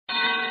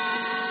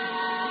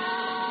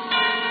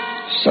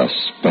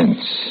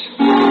Suspense.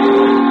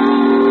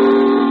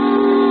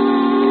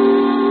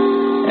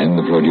 And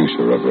the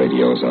producer of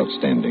radio's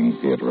outstanding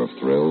theater of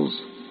thrills,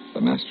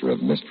 the master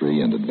of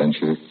mystery and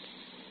adventure,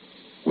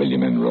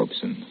 William N.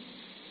 Robeson.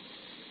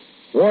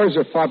 Wars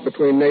are fought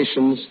between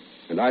nations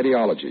and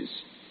ideologies,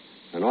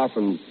 and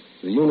often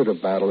the unit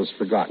of battle is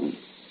forgotten,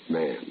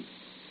 man.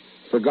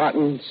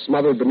 Forgotten,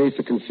 smothered beneath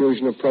the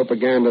confusion of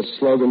propaganda,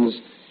 slogans,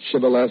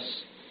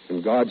 shibboleths,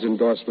 and God's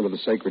endorsement of the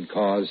sacred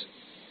cause.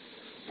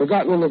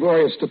 Forgotten in the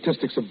glorious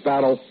statistics of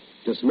battle,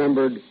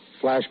 dismembered,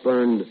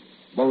 flash-burned,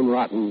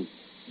 bone-rotten,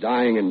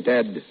 dying and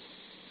dead.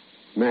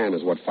 Man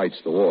is what fights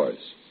the wars.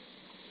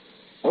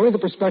 Only the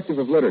perspective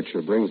of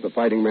literature brings the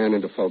fighting man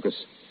into focus,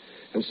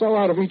 and so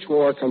out of each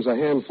war comes a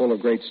handful of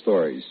great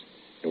stories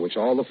in which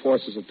all the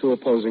forces of two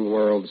opposing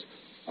worlds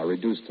are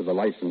reduced to the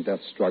life and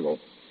death struggle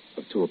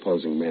of two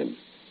opposing men.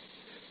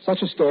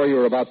 Such a story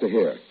you're about to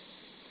hear.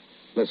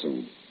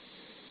 Listen.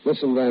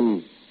 Listen,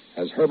 then,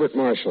 as Herbert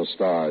Marshall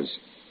stars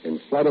in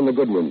Flood and the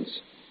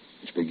Goodwins,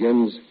 which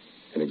begins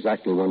in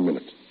exactly 1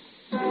 minute.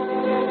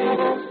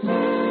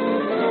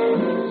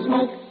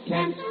 Smoke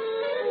Kent,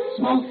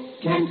 smoke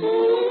Kent,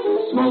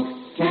 smoke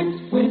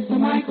Kent with the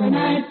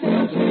micronite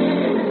filter.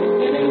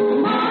 It is the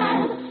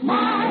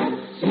mild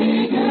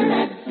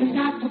cigarette. It's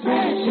got the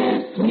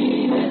freshest,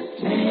 cleanest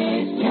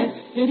taste. Yes,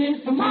 it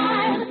is the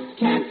mild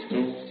Kent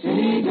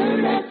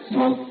cigarette.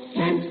 Smoke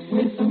Kent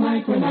with the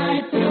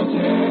micronite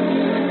filter.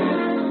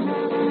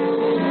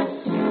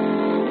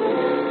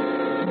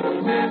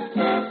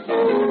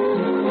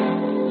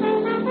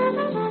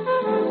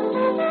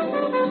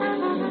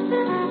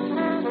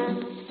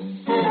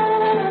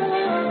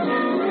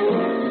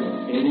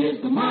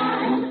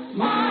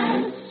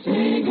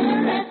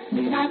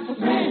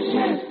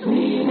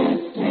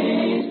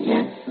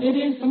 It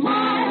is the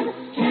mild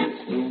Kent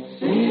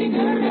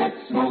cigarette.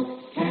 Smoke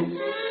Kent,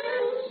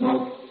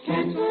 smoke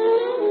Kent,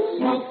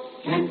 smoke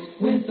Kent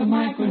with the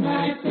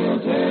micronite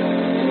filter.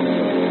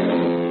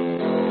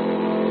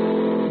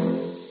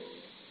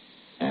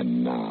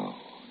 And now,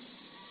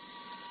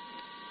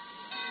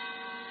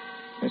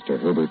 Mr.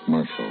 Herbert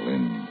Marshall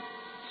in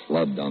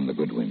Flood on the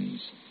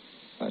Goodwins,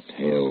 a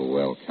tale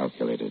well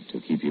calculated to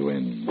keep you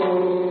in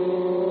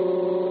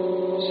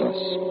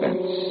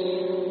suspense.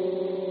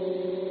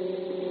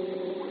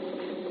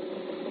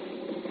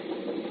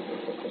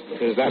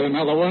 Is that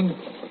another one?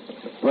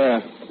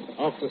 Where?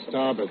 Off the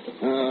starboard.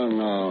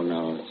 Oh,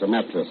 no. It's a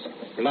mattress.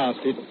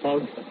 Blasted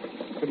fog.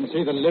 Couldn't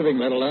see the living,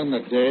 let alone the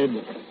dead.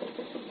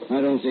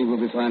 I don't think we'll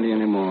be finding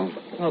any more.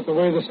 Not the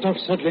way the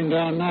stuff's settling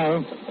down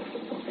now.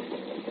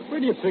 Where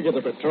do you figure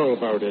the patrol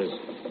boat is?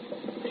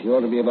 She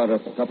ought to be about a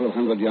couple of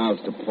 100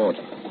 yards to port.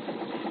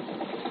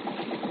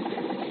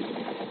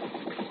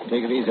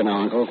 Take it easy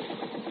now, Uncle.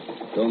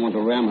 Don't want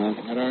to ram her.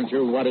 Now, don't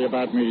you worry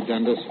about me,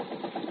 Dundas.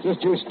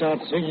 Just you start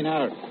singing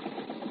out.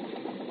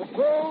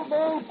 Patrol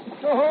boat,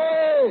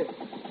 ahoy!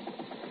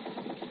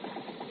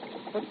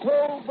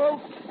 Patrol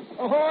boat,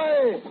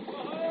 ahoy!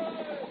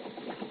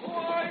 Who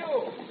are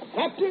you?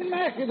 Captain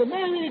Mackey, the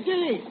Mary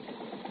D.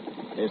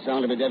 They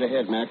sound to be dead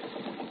ahead, Mac.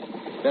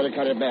 Better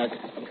cut it back.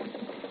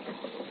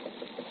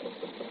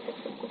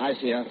 I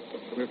see her.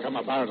 We'll come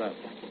about her.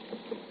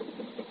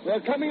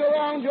 They're coming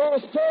around your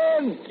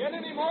stern. Get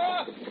any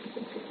more?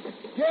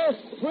 Yes,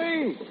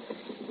 3.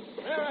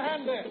 Bear a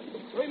hand there.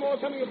 3 more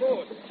coming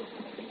aboard.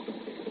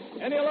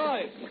 Any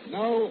alive?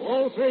 No,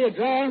 all 3 are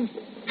drowned.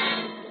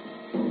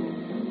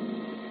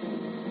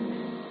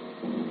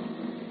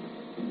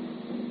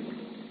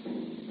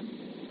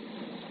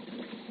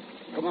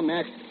 Come on,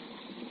 Mac.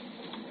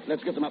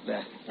 Let's get them up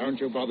there. Don't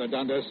you bother,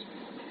 Dundas.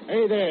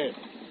 Hey there.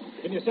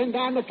 Can you send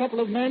down a couple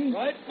of men?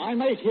 Right. My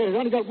mate here has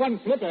only got 1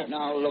 flipper.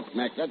 Now, look,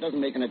 Mac, that doesn't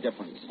make any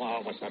difference.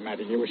 Oh, what's the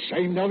matter? You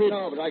ashamed of it?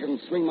 No, but I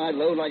can swing my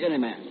load like any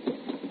man.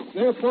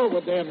 They're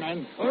forward there,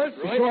 men. All right,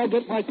 right. Before I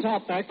get my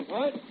top back.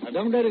 Right. Now,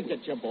 don't let it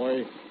get you,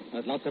 boy.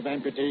 There's lots of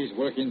amputees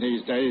working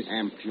these days.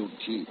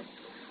 Amputee.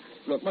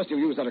 Look, must you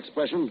use that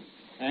expression?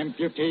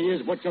 Amputee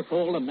is what you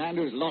call a man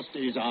who's lost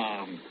his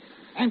arm.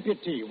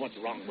 Amputee, what's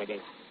wrong with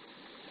it?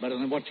 Better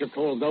than what you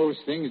call those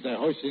things they're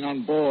hoisting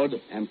on board.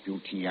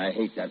 Amputee, I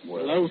hate that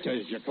word.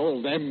 Floaters, you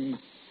call them.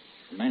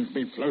 A man's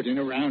been floating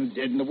around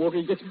dead in the water,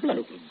 he gets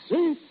bloated.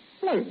 See?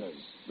 Floaters.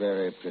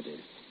 Very pretty.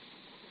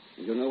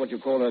 You know what you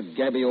call a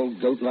gabby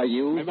old goat like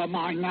you? Never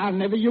mind now,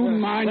 never you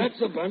mind.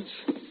 That's a bunch.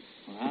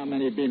 How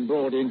many have been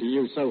brought into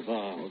you so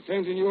far? Well,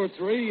 counting your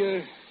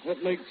 3,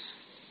 that makes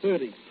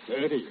 30.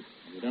 30?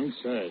 You don't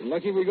say.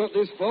 Lucky we got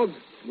this fog.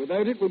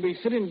 Without it, we'll be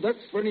sitting ducks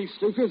for any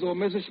Stukas or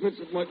Messerschmitts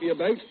that might be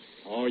about.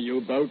 Or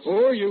U-boats?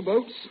 Or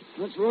U-boats.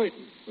 That's right.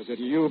 Was it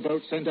a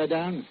U-boat sent her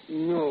down?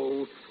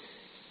 No.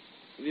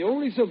 The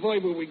only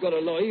survivor we got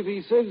alive,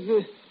 he says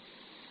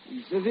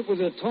it was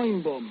a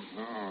time bomb.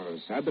 Oh,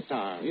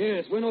 sabotage.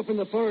 Yes, went up in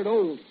the forward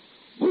hold.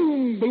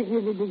 Boom, boom,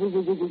 boom, boom, boom,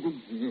 boom, boom,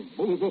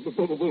 boom, boom,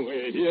 boom, boom.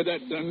 You hear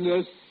that,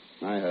 Dundas?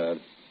 I heard.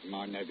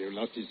 My nephew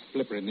lost his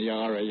flipper in the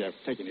RAF,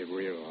 taking it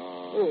real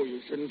hard. Oh, you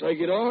shouldn't take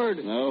it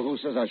hard. No, who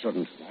says I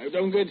shouldn't? Now,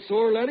 don't get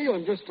sore, laddie.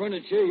 I'm just trying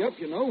to cheer you up,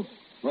 you know.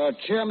 Well,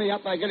 cheer me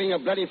up by getting your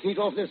bloody feet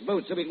off this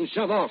boat so we can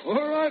shove off. All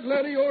right,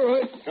 laddie, all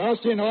right.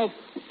 Casting off.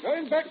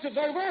 Going back to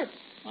Dover.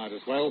 Might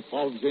as well.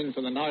 Fog's in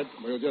for the night.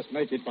 We'll just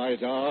make it by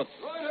dark.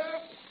 Right-o.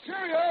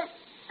 Cheerio.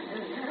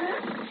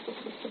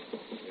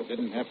 You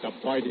didn't have to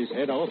bite his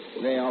head off.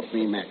 Lay off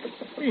me, Mac.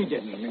 He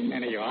didn't mean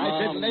any I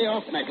harm. said lay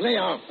off, Mac, lay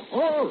off.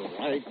 All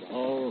right,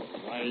 all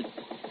right.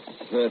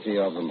 30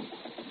 of them.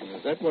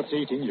 Is that what's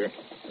eating you?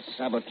 A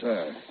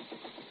saboteur.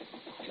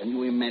 Can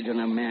you imagine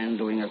a man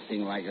doing a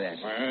thing like that?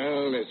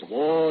 Well, it's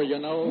war, you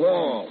know.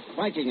 War.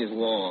 Fighting is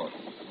war.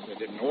 They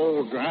didn't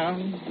all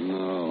drown.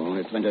 No,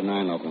 only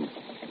 29 of them.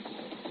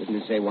 Didn't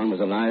you say one was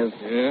alive?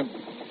 Yeah.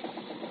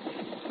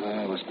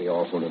 Must be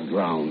awful to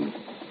drown.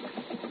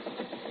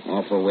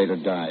 Awful way to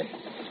die.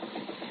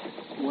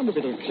 I wonder if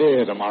it'll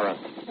clear tomorrow.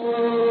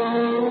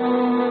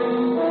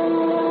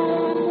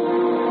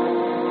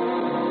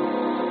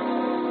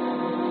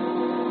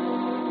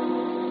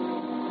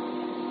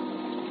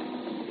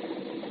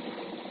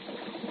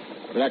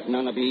 Black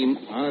Nana beam.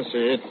 I see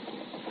it.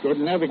 Good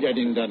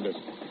navigating, Dundas.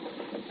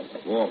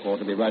 Wharf ought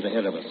to be right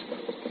ahead of us.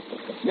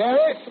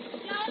 Mary!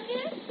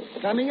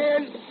 Coming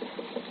in.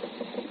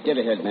 Get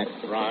ahead, Mac.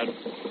 Right.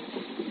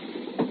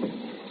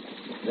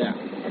 There.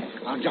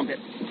 I'll jump it.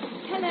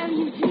 Hello,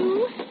 you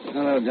two.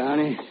 Hello,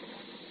 Donnie.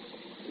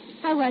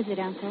 How was it,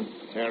 Uncle?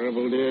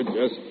 Terrible, dear.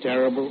 Just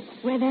terrible.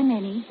 Were there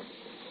many?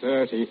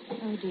 30.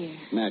 Oh, dear.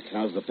 Mac,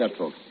 how's the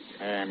petrol?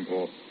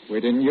 Ample. We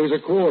didn't use a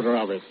quarter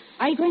of it.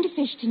 Are you going to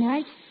fish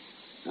tonight?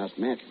 Ask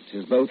Mac. It's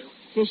his boat.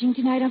 Fishing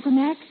tonight, Uncle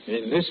Mac?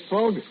 In this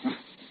fog?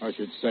 I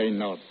should say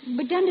not.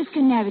 But Dundas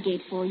can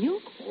navigate for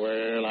you.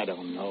 Well, I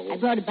don't know. I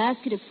brought a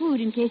basket of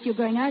food in case you're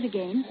going out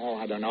again. Oh,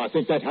 I don't know. I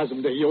think that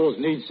husband of yours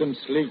needs some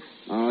sleep.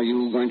 Are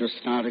you going to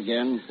start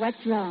again?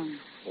 What's wrong?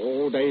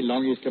 All day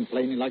long he's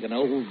complaining like an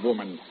old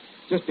woman.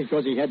 Just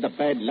because he had the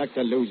bad luck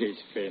to lose his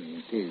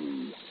fin.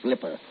 His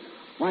flipper.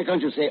 Why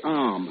can't you say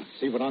arm?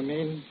 See what I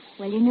mean?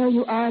 Well, you know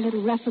you are a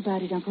little rough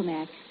about it, Uncle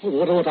Mac. Oh,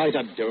 what ought I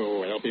to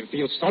do? Help him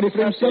feel sorry for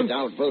Sit himself?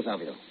 down, both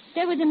of you.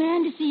 There was a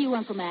man to see you,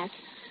 Uncle Mac.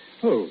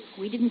 Who?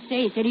 We didn't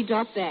say. He said he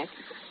dropped back.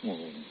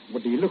 Oh,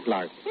 what do you look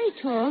like? Very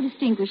tall,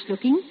 distinguished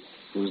looking.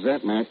 Who's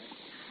that, Mac?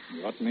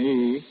 Not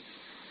me.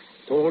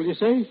 Tall, you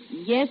say?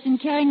 Yes,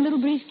 and carrying a little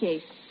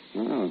briefcase.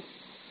 Oh.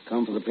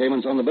 Come for the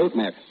payments on the boat,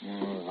 Mac.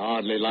 Oh,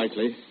 hardly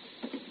likely.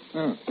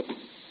 Oh.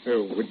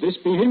 Oh, would this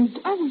be him?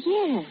 Oh,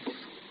 yes.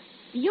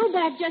 You're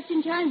back just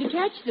in time to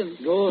catch them.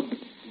 Good.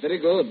 Very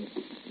good.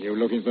 You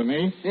looking for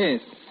me? Yes.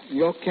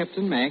 You're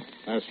Captain Mac.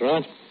 That's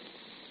right.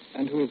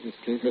 And who is this,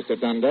 please? Mr.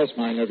 Dundas,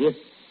 my nephew.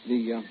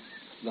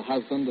 The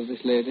husband of this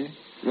lady?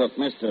 Look,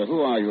 mister,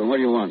 who are you and what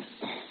do you want?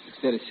 It's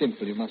very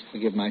simple. You must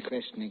forgive my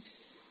questioning.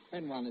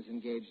 When one is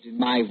engaged in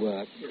my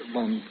work,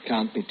 one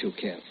can't be too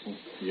careful.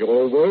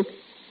 Your work?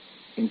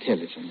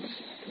 Intelligence.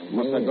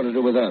 What's that got to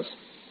do with us?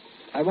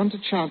 I want to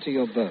charter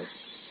your boat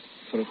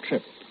for a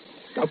trip.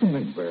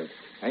 Government work,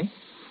 eh?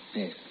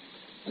 Yes.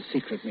 A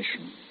secret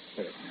mission.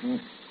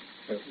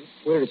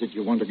 Where is it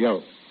you want to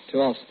go?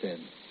 To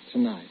Ostend,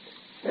 tonight.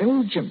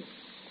 Belgium.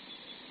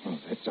 Oh,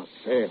 that's a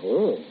fair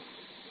haul.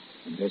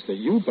 And there's the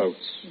U-boats.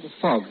 The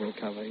fog will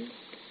cover you.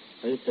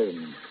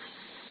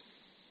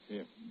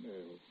 Yeah,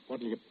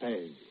 what'll you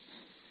pay?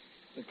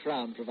 The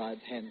Crown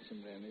provides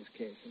handsomely in these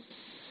cases.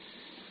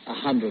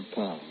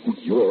 £100.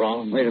 You're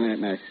on. Wait a minute,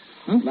 Mac.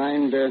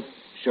 Mind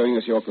showing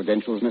us your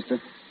credentials, mister?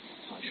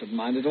 I shouldn't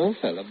mind at all,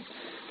 fella.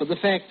 But the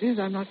fact is,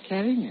 I'm not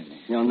carrying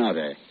any. You're not,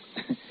 eh?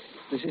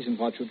 This isn't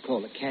what you'd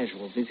call a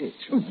casual visit.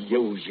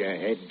 Use your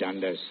head,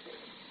 Dundas.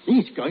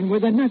 He's going where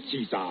the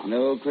Nazis are.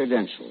 No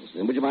credentials.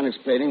 Then would you mind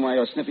explaining why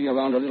you're sniffing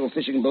around a little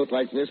fishing boat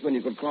like this when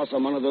you could cross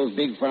on one of those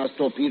big, fast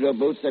torpedo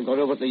boats they've got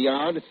over at the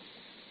yard?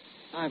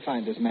 I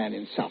find this man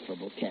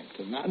insufferable,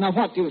 Captain. Now,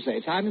 what do you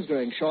say? Time is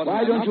growing short.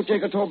 Why don't you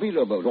take a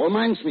torpedo boat or a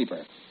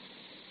minesweeper?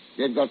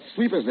 They've got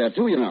sweepers there,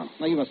 too, you know.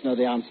 Now, you must know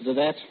the answer to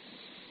that.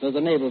 They're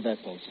the naval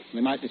vessels.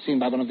 They might be seen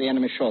by one of the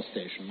enemy shore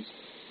stations.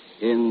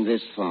 In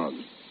this fog.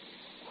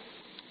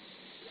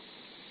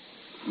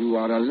 You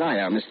are a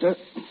liar, mister.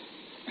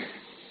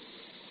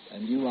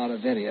 And you are a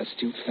very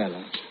astute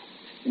fellow.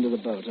 Into the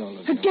boat, all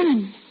of A you.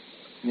 gun.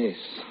 Yes,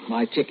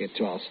 my ticket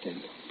to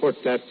Ostend. Put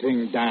that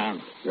thing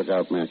down. Get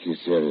out, Mac. He's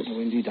serious.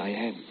 Oh, indeed I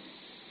am.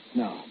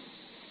 Now,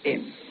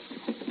 in.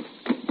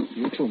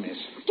 You too, miss.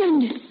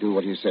 Dundas. Do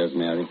what he says,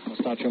 Mary. I'll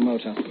start your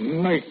motor.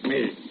 Make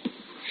me.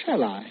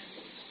 Shall I?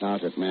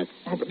 Start it, Mac.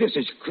 Oh, but this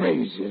is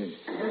crazy.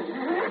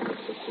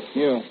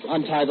 You,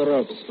 untie the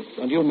ropes.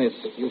 And you, miss,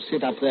 you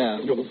sit up there.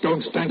 You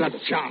don't stand a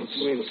chance.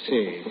 We'll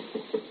see.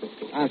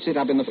 I'll sit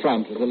up in the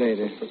front with the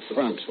lady.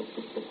 Front.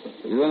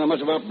 You don't know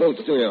much about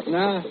boats, do you?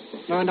 No,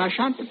 and I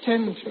shan't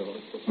pretend to.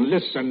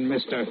 Listen,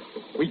 mister.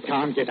 We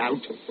can't get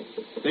out.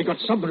 They got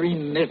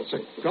submarine nets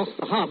across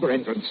the harbor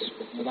entrance.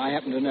 But I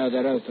happen to know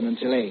they're open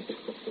until 8.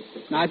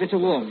 Now, I'd better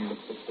warn you.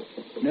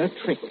 No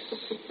tricks.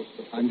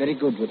 I'm very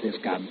good with this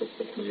gun.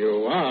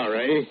 You are,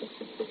 eh?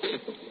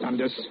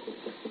 Dundas,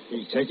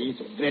 he says he's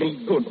very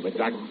good with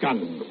that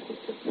gun.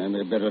 And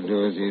we better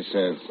do as he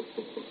says.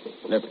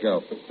 Let's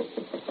go.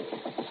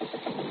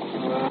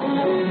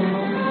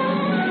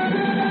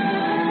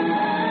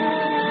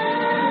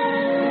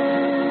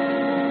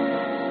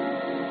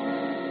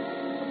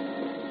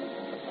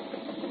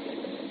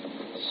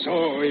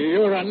 So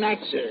you're a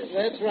Nazi.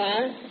 That's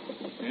right.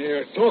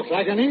 You talk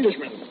like an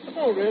Englishman.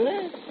 Oh,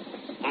 really?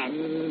 A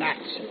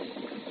Nazi.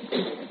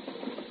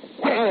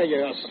 What are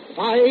you, a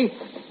spy?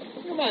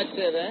 You might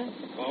say that.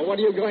 Or what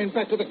are you going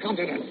back to the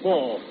continent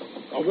for?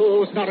 The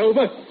war's not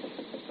over?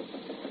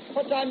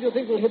 What time do you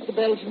think we'll hit the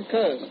Belgian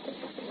coast?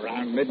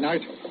 Around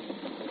midnight.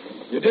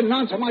 You didn't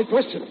answer my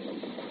question.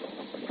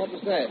 What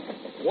was that?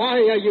 Why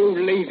are you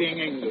leaving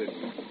England?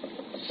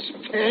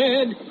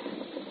 Scared?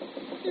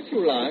 If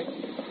you like.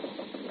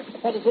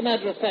 But as a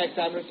matter of fact,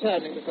 I'm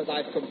returning because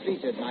I've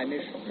completed my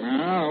mission.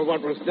 Oh,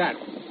 what was that?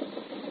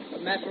 A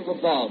matter of a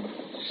bomb.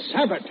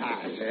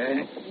 Sabotage,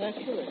 eh?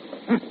 Naturally.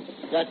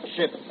 That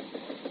ship,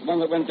 the one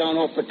that went down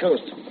off the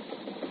coast.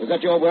 Was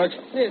that your work?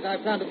 Yes, I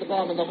planted the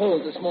bomb in the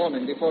hold this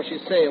morning before she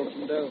sailed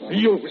from Dover.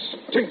 You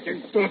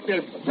stinking filthy...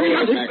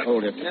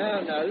 Hold it.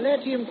 No, let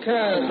him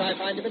curse. I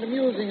find him an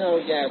amusing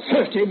old gas.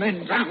 30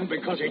 men drowned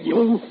because of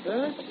you.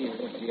 30?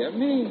 What do you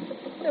mean?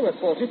 There were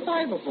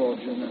 45 aboard,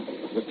 you know.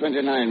 It was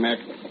 29, Mac.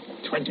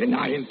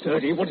 29,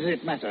 30, what does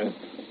it matter?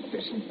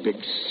 This big,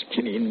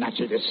 skinny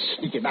Nazi is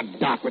sneaking in the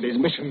dark with his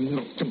mission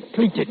not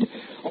completed.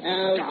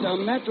 As a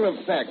matter of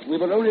fact, we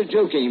were only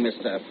joking,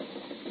 mister.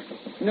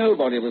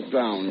 Nobody was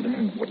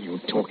drowned. What are you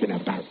talking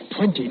about?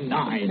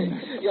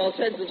 29. Your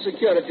sense of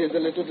security is a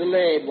little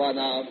delayed, One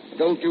Arm.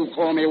 Don't you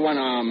call me One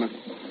Arm.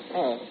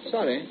 Oh,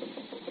 sorry.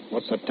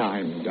 What's the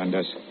time,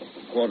 Dundas?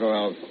 Quarter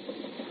out.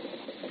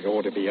 You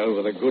ought to be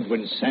over the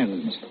Goodwins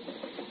sands.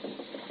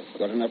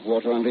 Got enough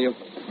water under you?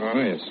 Oh,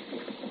 yes.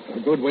 The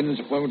Goodwins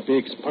won't be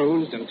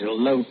exposed until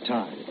low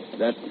tide.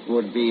 That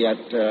would be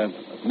at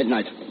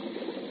midnight.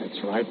 That's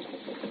right.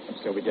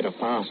 So we get a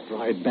fast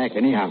ride back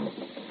anyhow.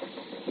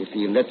 If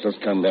he lets us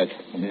come back.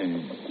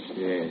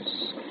 Yes.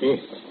 If.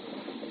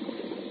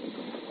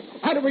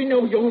 How do we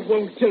know you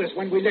won't kill us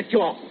when we let you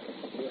off?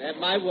 You have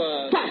my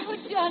word. Oh,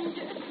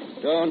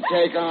 Dundas. Don't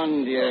take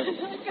on, dear.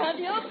 I can't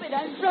help it.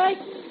 I'm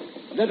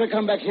frightened. Let her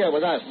come back here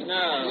with us.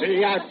 No.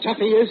 See how tough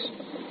he is?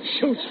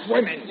 Shoots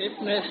women.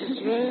 If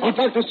necessary. I'd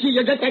like to see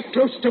you get that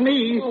close to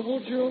me. Oh,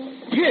 would you?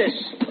 Yes.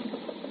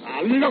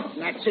 Now, look,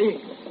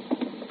 Nazi.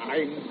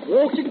 I'm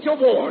walking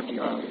toward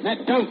you.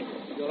 Matt, don't.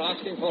 You're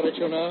asking for it,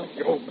 you know.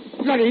 You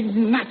bloody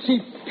Nazi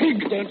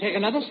pig. Don't take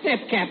another step,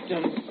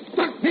 Captain.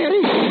 Look,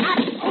 Mary.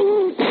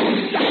 Oh.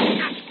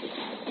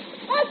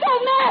 I'll go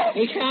mad.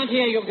 He can't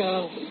hear you,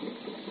 girl.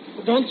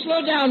 Don't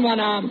slow down, One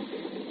Arm.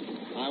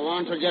 I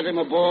want to get him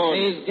aboard.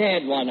 He's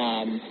dead, One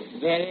Arm.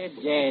 Very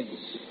dead.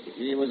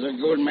 He was a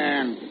good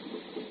man.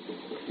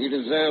 He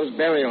deserves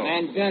burial.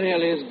 And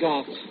burial is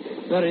got.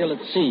 Burial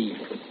at sea.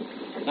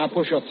 Now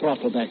push your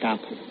throttle back up.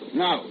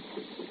 No.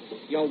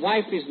 Your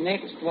wife is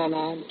next, One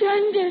Arm.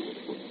 Dundas.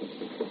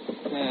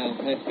 Well,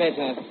 that's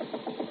better.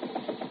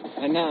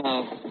 And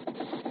now,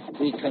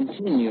 we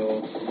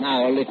continue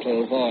our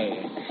little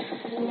voyage.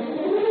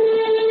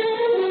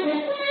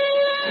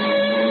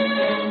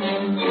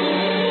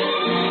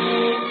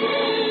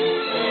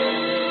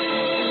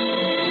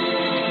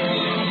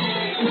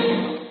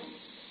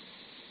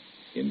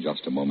 In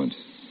just a moment,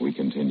 we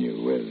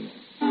continue with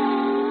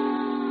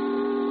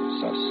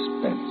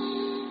Suspense.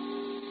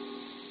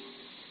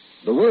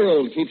 The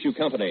world keeps you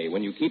company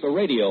when you keep a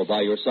radio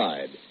by your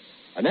side.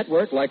 A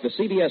network like the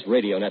CBS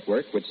radio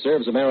network, which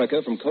serves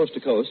America from coast to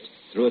coast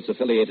through its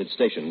affiliated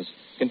stations,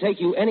 can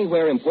take you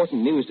anywhere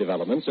important news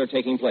developments are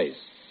taking place,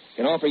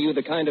 can offer you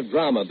the kind of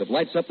drama that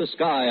lights up the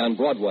sky on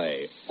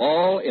Broadway,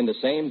 all in the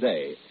same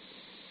day.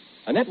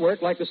 A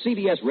network like the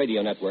CBS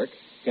radio network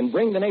can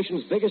bring the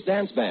nation's biggest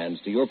dance bands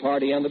to your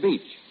party on the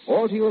beach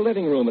or to your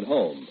living room at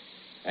home.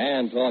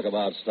 And talk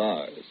about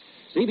stars.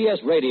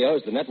 CBS Radio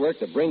is the network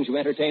that brings you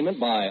entertainment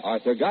by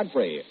Arthur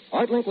Godfrey,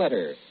 Art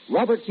Linkletter,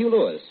 Robert Q.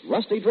 Lewis,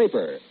 Rusty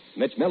Draper,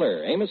 Mitch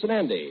Miller, Amos and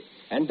Andy,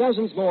 and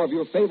dozens more of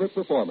your favorite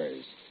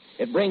performers.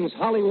 It brings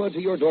Hollywood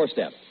to your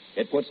doorstep.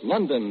 It puts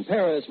London,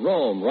 Paris,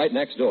 Rome right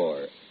next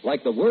door,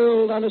 like the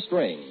world on a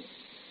string.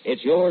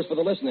 It's yours for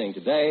the listening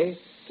today,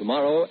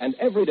 tomorrow, and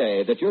every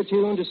day that you're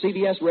tuned to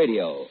CBS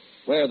Radio,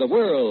 where the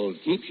world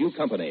keeps you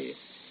company.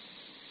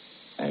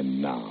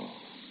 And now,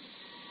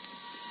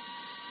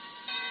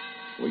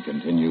 we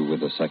continue with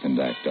the second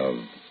act of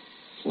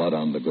Flood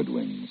on the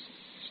Goodwins,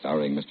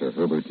 starring Mr.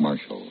 Herbert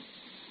Marshall.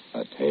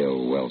 A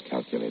tale well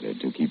calculated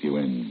to keep you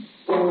in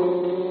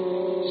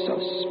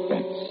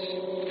suspense.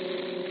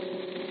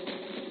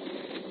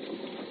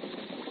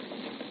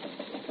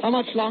 How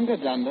much longer,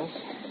 Dundas?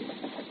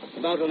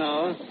 About an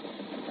hour.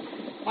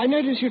 I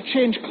notice you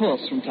change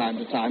course from time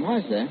to time. Why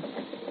is that?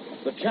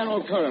 The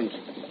channel current.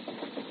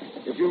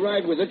 If you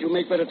ride with it, you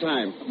make better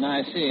time.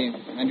 I see.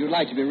 And you'd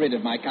like to be rid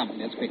of my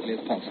company as quickly as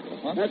possible,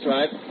 huh? That's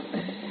right.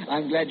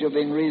 I'm glad you're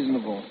being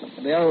reasonable.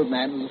 The old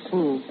man was a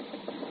fool.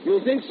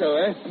 You think so,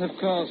 eh? Of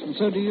course, and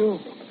so do you.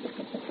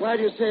 Why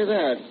do you say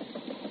that?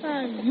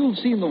 You've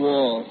seen the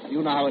war.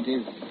 You know how it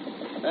is.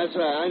 That's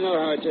right. I know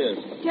how it is.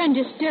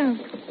 Dundas, don't.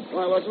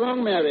 Why, what's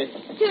wrong, Mary?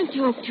 Don't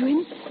talk to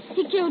him.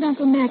 He killed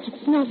Uncle Mac.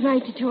 It's not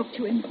right to talk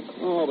to him.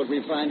 Oh, but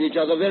we find each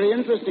other very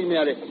interesting,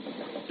 Mary.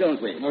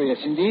 Don't we? Oh, yes,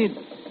 indeed.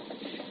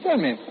 Tell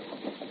me,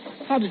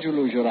 how did you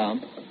lose your arm?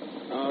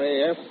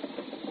 RAF.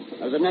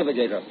 I was a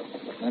navigator.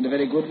 And a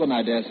very good one,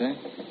 I dare say.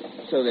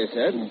 So they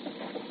said.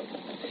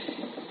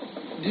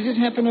 Did it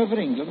happen over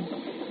England?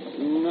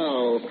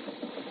 No.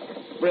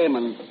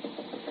 Bremen.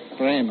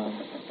 Bremen.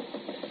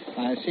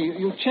 I see.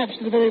 You chaps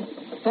did a very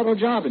thorough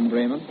job in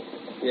Bremen.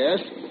 Yes?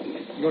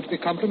 You're to be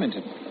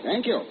complimented.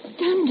 Thank you.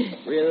 Dundas.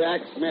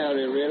 Relax,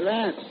 Mary,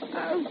 relax.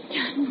 Oh,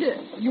 Dundas.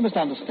 You must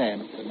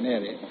understand,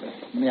 Mary.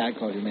 May I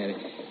call you Mary?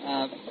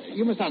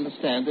 You must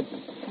understand that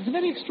it's a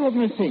very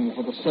extraordinary thing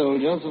for the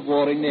soldiers of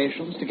warring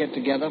nations to get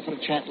together for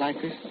a chat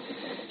like this.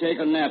 Take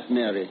a nap,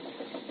 Mary.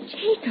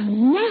 Take a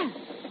nap.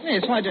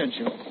 Yes, why don't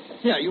you?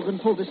 Here, you can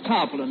pull this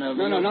tarpaulin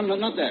over. No,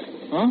 not that.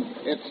 Huh?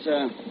 It's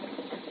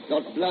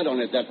got blood on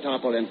it, that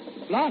tarpaulin.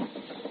 Blood?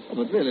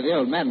 But really, the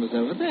old man was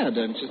over there,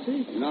 don't you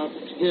see? Not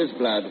his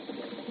blood.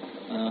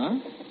 Uh-huh.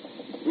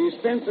 We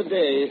spent the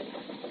day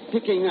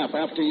picking up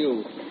after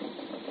you.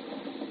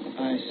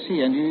 I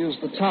see, and you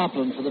used the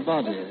tarpaulin for the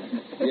body.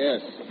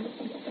 Yes.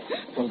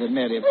 Well, then,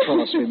 Mary, of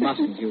course, we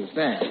mustn't use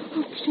that.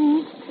 Oh,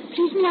 please.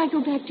 Please, may I go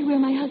back to where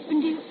my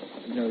husband is?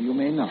 No, you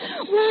may not.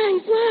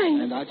 Why?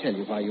 And I'll tell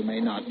you why you may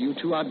not. You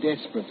two are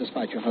desperate,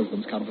 despite your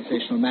husband's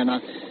conversational manner,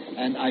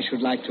 and I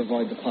should like to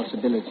avoid the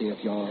possibility of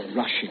your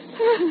rushing.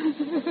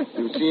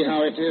 You see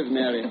how it is,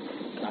 Mary.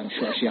 I'm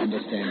sure she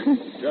understands.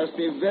 Just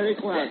be very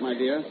quiet, my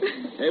dear.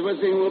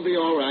 Everything will be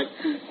all right.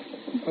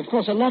 Of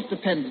course, a lot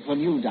depends upon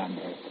you,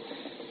 Dundas.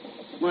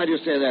 Why do you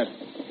say that?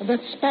 That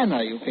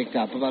spanner you picked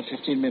up about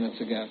 15 minutes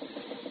ago.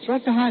 It's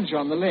right behind you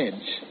on the ledge.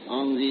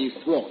 On the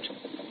thwart.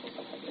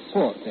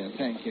 Thwart, there,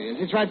 thank you. Yes,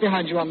 it's right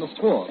behind you on the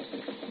thwart.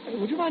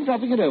 Would you mind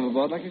dropping it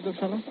overboard like a good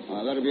fellow?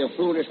 Oh, that'd be a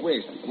foolish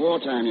waste.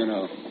 Wartime, you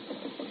know.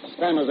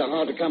 Spanners are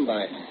hard to come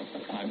by.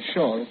 I'm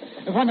sure.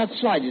 Why not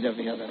slide it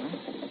over here, then,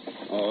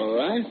 huh? All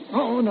right.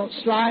 Oh, no,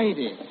 slide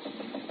it.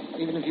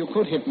 Even if you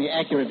could hit me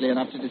accurately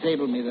enough to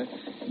disable me, the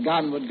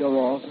gun would go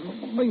off.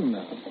 Well, you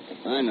know.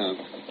 I know.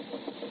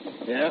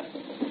 Yeah?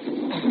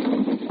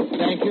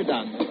 Thank you,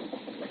 Dundas.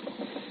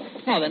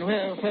 Now then,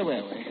 where were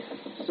we?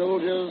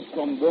 Soldiers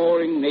from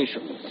warring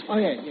nations. Oh,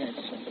 yes.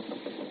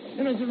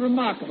 You know, it's a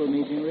remarkable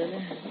meeting, really.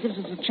 It gives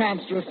us a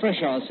chance to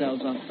refresh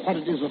ourselves on what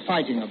it is we're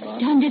fighting about.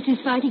 Dundas is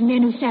fighting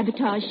men who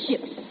sabotage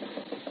ships.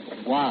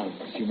 Was,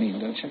 you mean,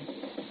 don't you?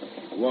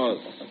 Was.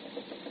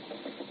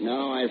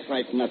 Now I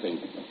fight nothing.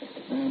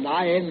 And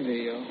I envy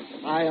you.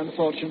 I,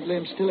 unfortunately,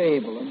 am still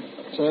able, and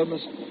so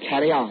must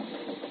carry on.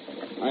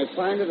 I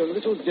find it a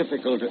little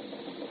difficult.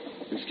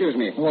 Excuse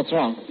me. What's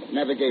wrong?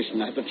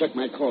 Navigation. I have to check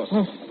my course.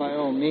 Oh, by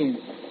all means.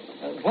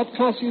 What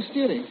course are you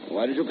steering?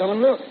 Why did you come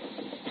and look?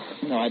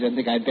 No, I don't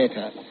think I'd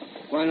better.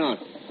 Why not?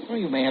 Well,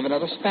 you may have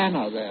another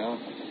spanner there.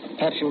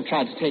 Perhaps you'll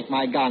try to take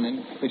my gun,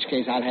 in which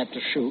case I'll have to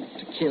shoot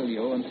to kill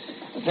you. And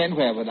then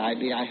where would I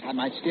be? I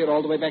might steer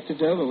all the way back to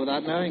Dover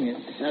without knowing it.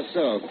 That's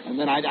so. And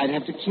then I'd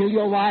have to kill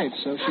your wife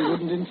so she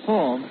wouldn't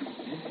inform.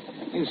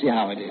 You see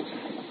how it is.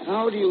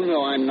 How do you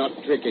know I'm not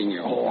tricking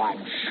you? Oh,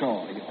 I'm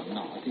sure you're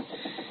not.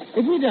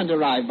 If we don't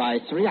arrive by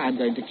 3, I'm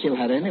going to kill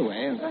her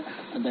anyway.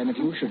 And then if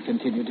you should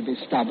continue to be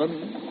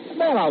stubborn,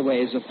 there are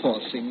ways of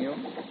forcing you.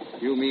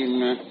 You mean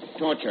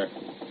torture?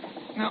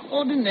 Now,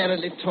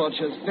 ordinarily,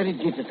 torture is very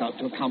difficult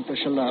to accomplish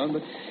alone,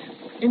 but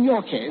in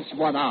your case,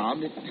 one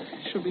arm, it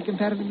should be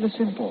comparatively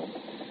simple.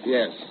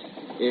 Yes,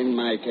 in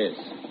my case.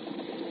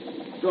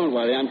 Don't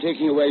worry, I'm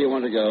taking you where you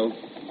want to go.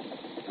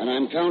 And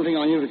I'm counting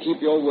on you to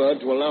keep your word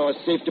to allow a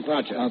safe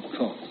departure. Of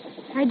course.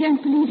 I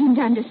don't believe in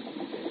Dundas.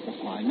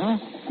 Why not?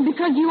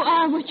 Because you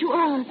are what you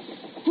are.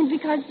 And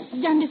because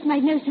Dundas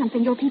might know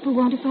something your people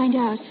want to find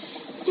out.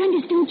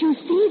 Dundas, don't you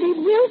see? They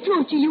will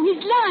torture you.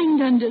 He's lying,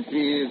 Dundas.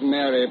 Please,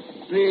 Mary,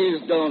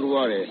 please don't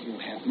worry. You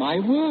have my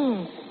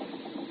word.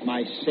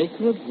 My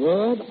sacred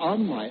word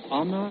on my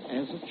honor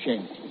as a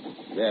gentleman.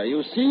 There,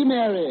 you see,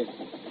 Mary.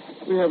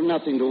 We have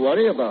nothing to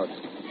worry about.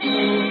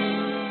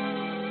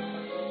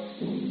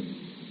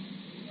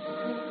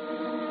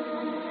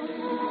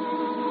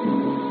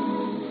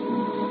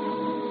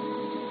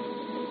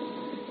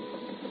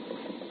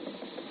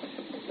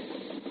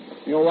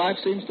 Your wife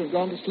seems to have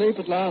gone to sleep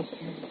at last.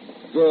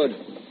 Good.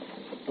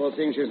 Poor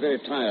thing, she's very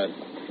tired.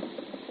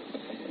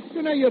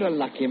 You know, you're a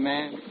lucky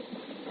man.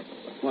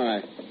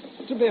 Why?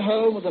 To be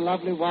home with a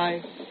lovely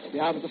wife, be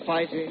out of the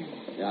fighting.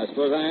 Yeah, I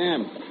suppose I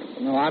am.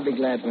 No, I'll be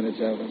glad when it's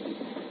over.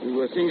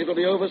 You think it'll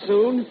be over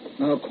soon?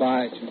 No,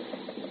 quite.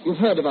 You've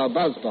heard of our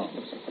buzz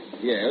bombs.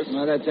 Yes.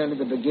 No, that's only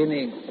the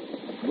beginning.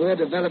 We're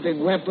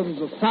developing weapons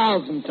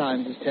 1,000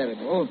 times as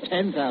terrible, or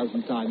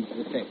 10,000 times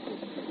as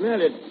effective.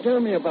 Really, tell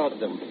me about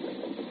them.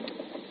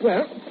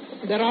 Well,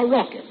 there are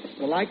rockets,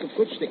 the like of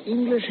which the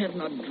English have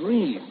not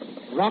dreamed.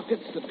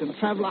 Rockets that can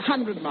travel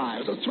 100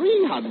 miles or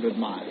 300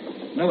 miles.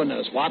 No one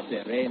knows what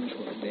their range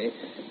will be.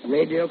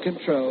 Radio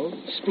controlled,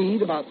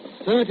 speed about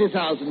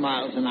 30,000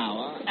 miles an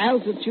hour,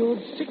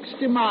 altitude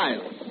 60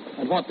 miles.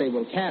 And what they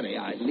will carry,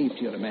 I leave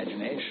to your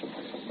imagination.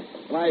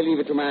 Why leave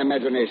it to my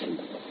imagination?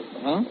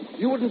 Huh?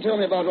 You wouldn't tell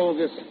me about all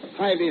this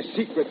highly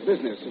secret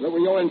business that were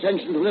your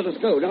intention to let us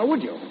go, now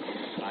would you?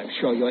 I'm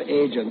sure your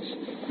agents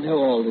know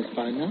all this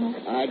by now.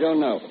 I don't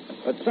know.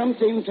 But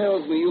something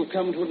tells me you've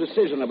come to a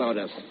decision about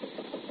us.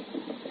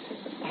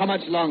 How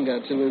much longer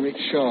till we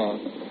reach shore?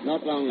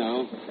 Not long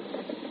now.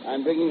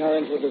 I'm bringing her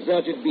into a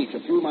deserted beach a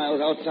few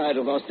miles outside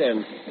of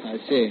Ostend. I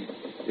see.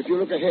 If you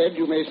look ahead,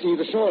 you may see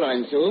the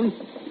shoreline soon.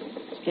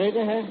 Straight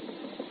ahead?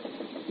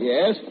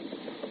 Yes?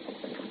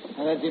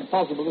 Oh, that's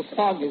impossible. The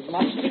fog is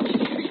much...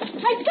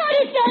 I've got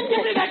it, Dundas!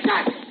 Give me that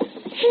gun!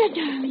 Here,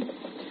 darling.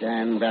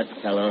 Stand back,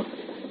 fellow.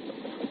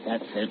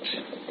 That's it.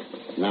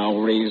 Now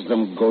raise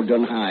them good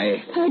and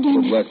high. Oh,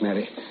 Dundas. Good work,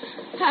 Mary.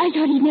 I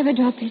thought he'd never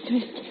drop his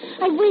wrist.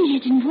 I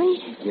waited and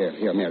waited.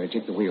 Here, Mary,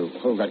 take the wheel.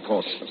 Hold that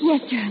course.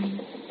 Yes, darling.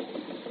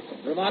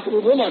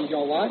 Remarkable woman,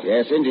 your wife.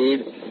 Yes,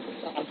 indeed.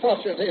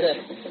 Unfortunately,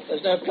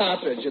 there's no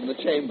cartridge in the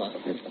chamber.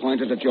 It's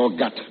pointed at your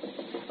gut.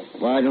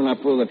 Why don't I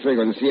pull the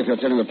trigger and see if you're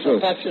telling the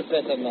truth? Perhaps you'd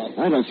better not.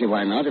 I don't see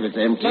why not, if it's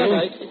empty. No,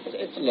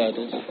 it's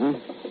loaded. Huh?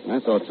 I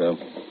thought so.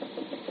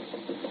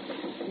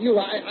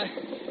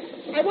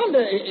 I wonder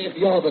if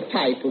you're the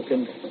type who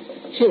can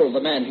kill the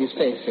man he's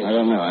facing. I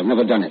don't know. I've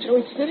never done it. Oh,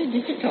 it's very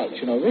difficult,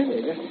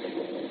 really.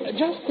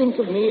 Just think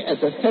of me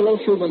as a fellow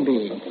human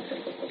being.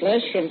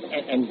 Flesh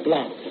and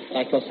blood,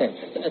 like yourself.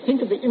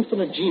 Think of the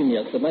infinite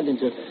genius that went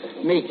into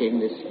making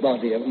this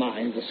body of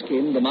mine. The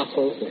skin, the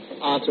muscles, the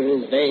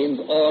arteries, veins,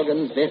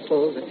 organs,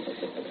 vessels,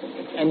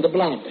 and the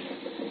blood.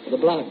 The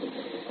blood.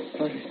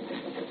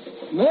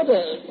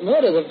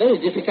 Murder's a very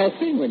difficult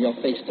thing when you're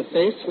face to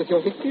face with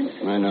your victim.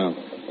 I know.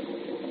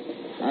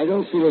 I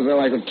don't feel as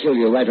though I could kill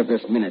you right at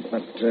this minute,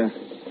 but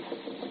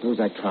suppose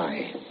I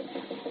try.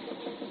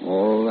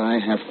 All I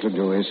have to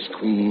do is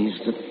squeeze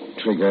the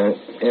trigger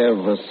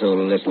ever so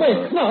little.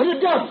 Wait, no,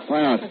 don't.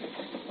 Why not?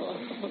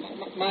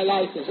 My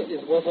life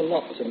is worth a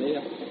lot to me.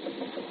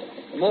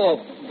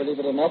 More, believe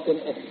it or not,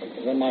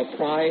 than my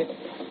pride,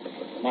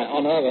 my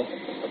honor,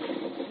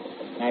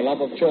 my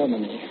love of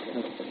Germany.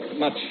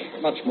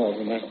 Much more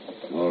than that.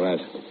 All right.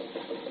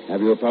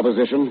 Have you a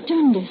proposition?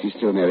 Dundas. Be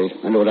still, Mary.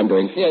 I know what I'm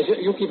doing. Yes,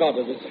 you keep out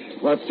of this.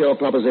 What's your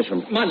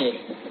proposition? Money.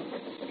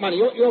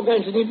 You're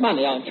going to need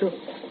money, aren't you?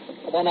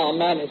 A one-armed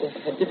man is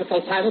a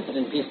difficult time of it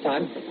in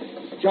peacetime.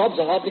 Jobs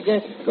are hard to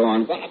get. Go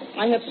on. Well,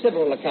 I have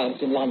several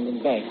accounts in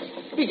London banks.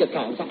 Big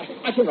accounts.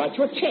 I can write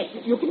you a check.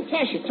 You can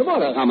cash it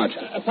tomorrow. How much?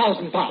 £1,000.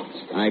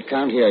 I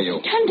can't hear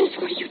you. Dundas,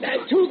 what are you...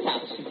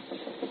 2,000.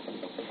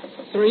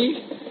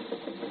 3.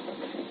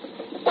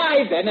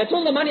 5, then. That's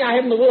all the money I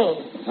have in the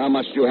world. How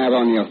much do you have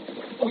on you?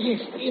 Oh,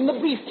 yes, in the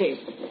briefcase.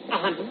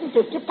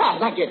 £150.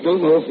 I get it.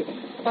 Don't move.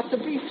 But the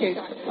briefcase...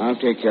 I'll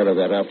take care of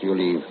that after you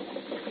leave.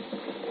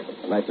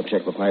 Write the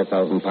check for £5,000.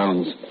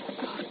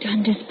 Oh,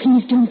 Dundas,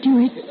 please don't do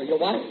it. Your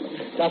wife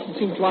doesn't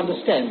seem to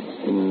understand.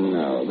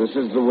 No, this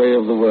is the way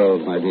of the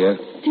world, my dear.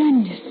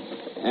 Dundas.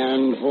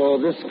 And for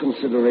this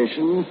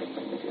consideration,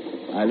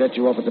 I let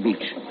you off at the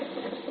beach.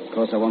 Of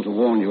course, I want to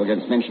warn you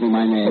against mentioning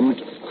my name.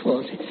 Of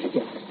course.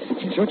 Yeah.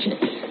 Here's your check.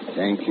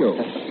 Thank you.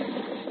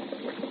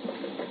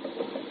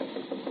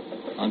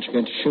 Aren't you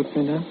going to shoot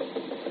me now?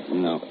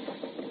 No.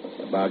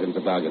 A bargain's a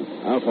bargain.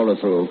 I'll follow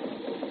through.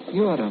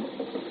 You are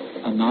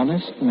an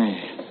honest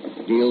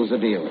man. Deal's a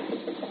deal.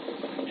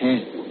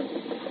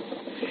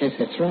 Yes,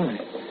 that's right.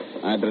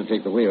 I'd better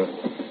take the wheel.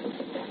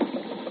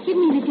 Give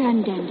me the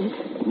gun, Dundas.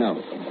 No.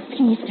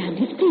 Please,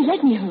 Dundas, please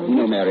let me hold it.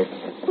 No, Mary.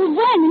 Well,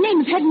 why in the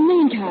name of heaven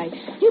mayn't I?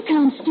 You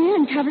can't steer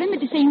and cover him at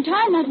the same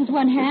time, not with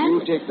one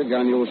hand. If you take the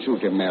gun, you'll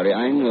shoot him, Mary.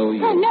 I know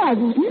you. Oh, no, I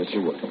wouldn't. Yes,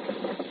 you would.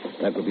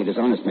 That would be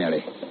dishonest,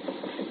 Mary.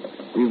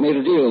 We've made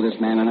a deal, this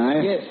man and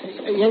I. Yes,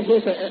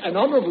 an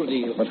honorable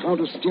deal. But how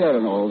to steer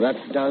and all, that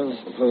does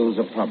pose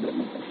a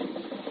problem.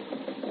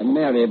 And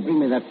Mary, bring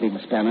me that big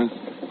spanner.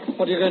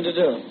 What are you going to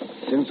do?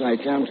 Since I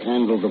can't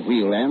handle the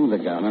wheel and the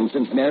gun, and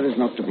since Mary's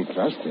not to be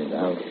trusted,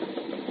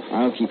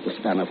 I'll keep the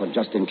spanner for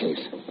just in case.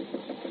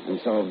 And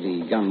solve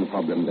the gun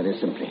problem very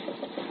simply.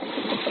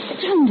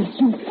 Dundas,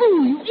 you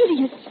fool, you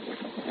idiot.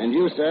 And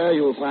you, sir,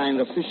 you'll find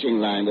a fishing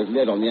line with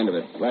lead on the end of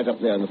it, right up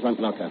there in the front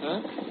locker.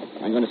 Huh?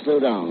 I'm going to slow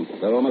down.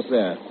 They're almost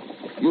there.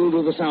 You'll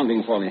do the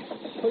sounding for me.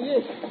 Oh,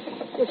 yes.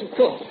 Yes, of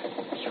course.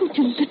 You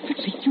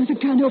deliberately threw the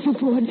gun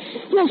overboard.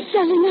 You're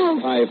selling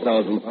out.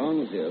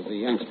 £5,000, dear. The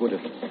Yanks put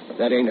it.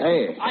 That ain't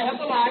hay. I have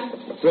the line.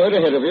 Throw it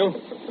ahead of you.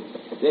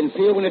 Then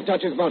feel when it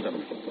touches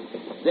bottom.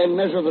 Then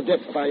measure the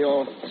depth by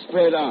your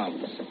spread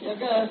arms. You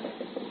go.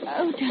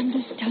 Oh,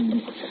 Dundas.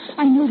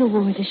 I know the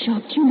war is a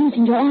shock. You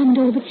losing your arm,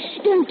 though, but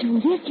don't do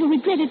this. You'll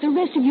regret it the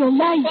rest of your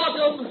life.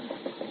 Bottom.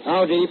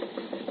 How deep?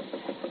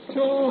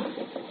 2,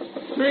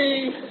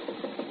 3,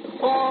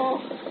 4,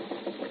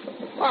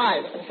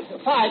 5.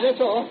 5,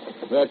 that's all.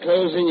 We're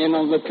closing in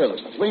on the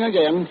coast. Swing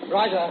again.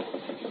 Righto.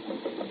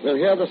 We'll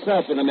hear the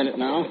surf in a minute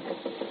now.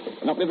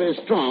 Not be very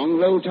strong.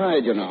 Low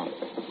tide, you know.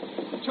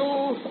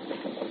 2,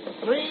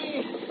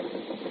 3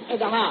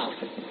 and a half.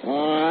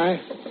 All right.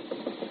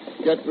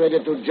 Get ready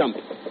to jump.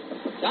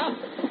 Jump?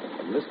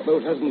 This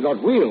boat hasn't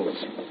got wheels.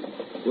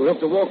 You'll have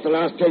to walk the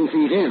last 10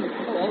 feet in.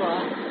 Oh, all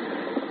right.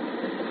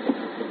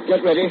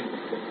 Get ready.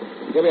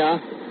 Here we are.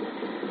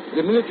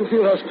 The minute you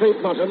feel her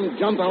scrape bottom,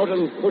 jump out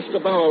and push the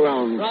bow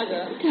around.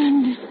 Roger.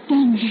 Dundas.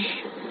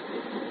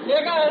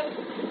 Here goes.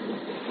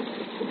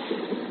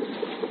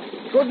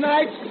 Good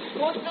night.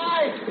 Good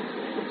night,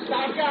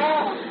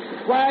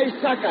 sucker. Why,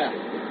 sucker?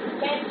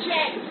 That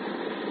check.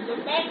 The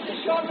bank is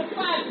short of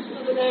funds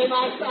to the name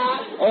I saw.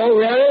 Oh,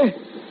 really?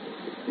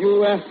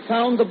 You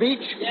found the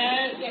beach?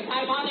 Yes,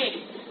 I'm on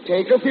it.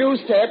 Take a few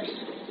steps.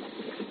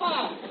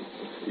 What?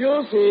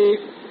 You'll see.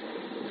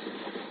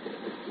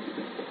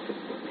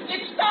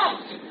 It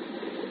stopped.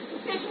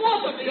 It's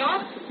water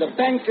beyond. The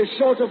bank is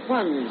short of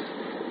funds.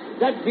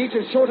 That beach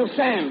is short of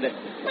sand.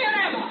 Where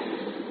am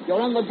I?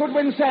 You're on the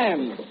Goodwin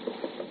sand.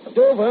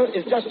 Dover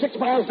is just 6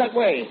 miles that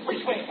way.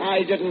 Which way?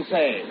 I didn't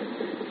say.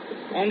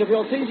 And if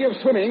you're thinking of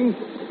swimming,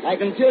 I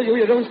can tell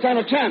you don't stand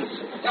a chance.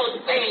 You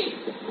thief!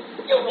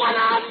 You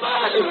one-armed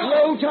It's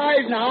murderer! low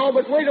tide now,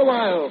 but wait a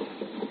while.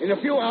 In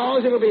a few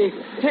hours, it'll be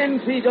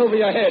 10 feet over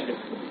your head.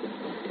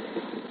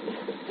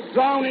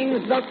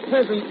 Drowning's not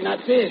pleasant,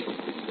 Nazi.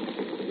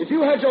 If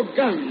you had your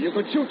gun, you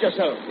could shoot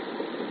yourself.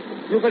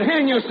 You could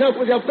hang yourself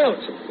with your belt,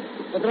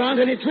 but there aren't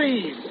any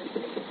trees.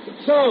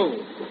 So,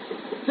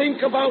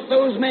 think about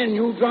those men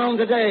you drowned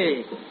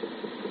today.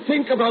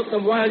 Think about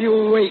them while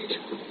you wait.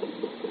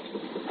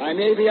 I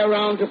may be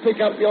around to pick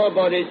up your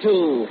body,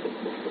 too.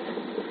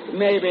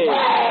 Maybe.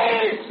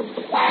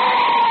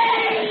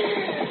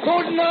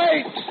 Good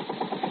night,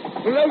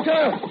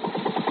 floater.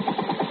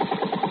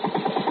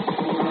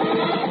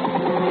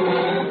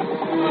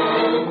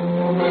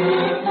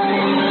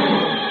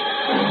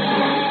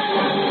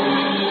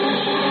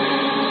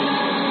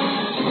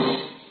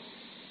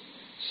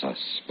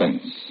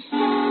 Suspense,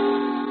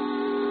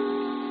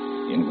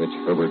 in which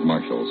Herbert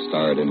Marshall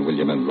starred in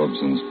William N.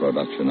 Robeson's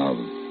production of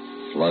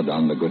Flood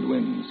on the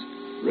Goodwins,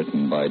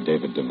 written by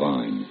David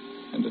Devine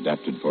and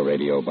adapted for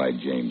radio by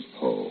James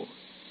Poe.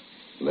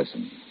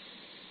 Listen.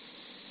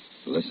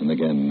 Listen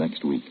again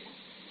next week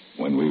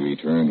when we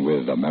return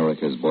with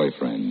America's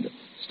Boyfriend,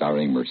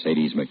 starring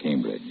Mercedes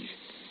McCambridge.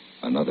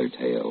 Another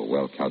tale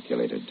well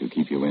calculated to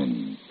keep you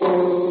in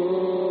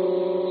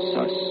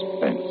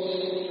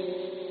suspense.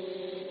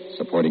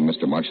 Supporting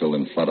Mr. Marshall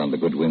in Flood on the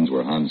Goodwins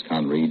were Hans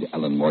Conried,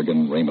 Ellen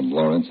Morgan, Raymond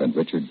Lawrence, and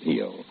Richard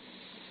Peel.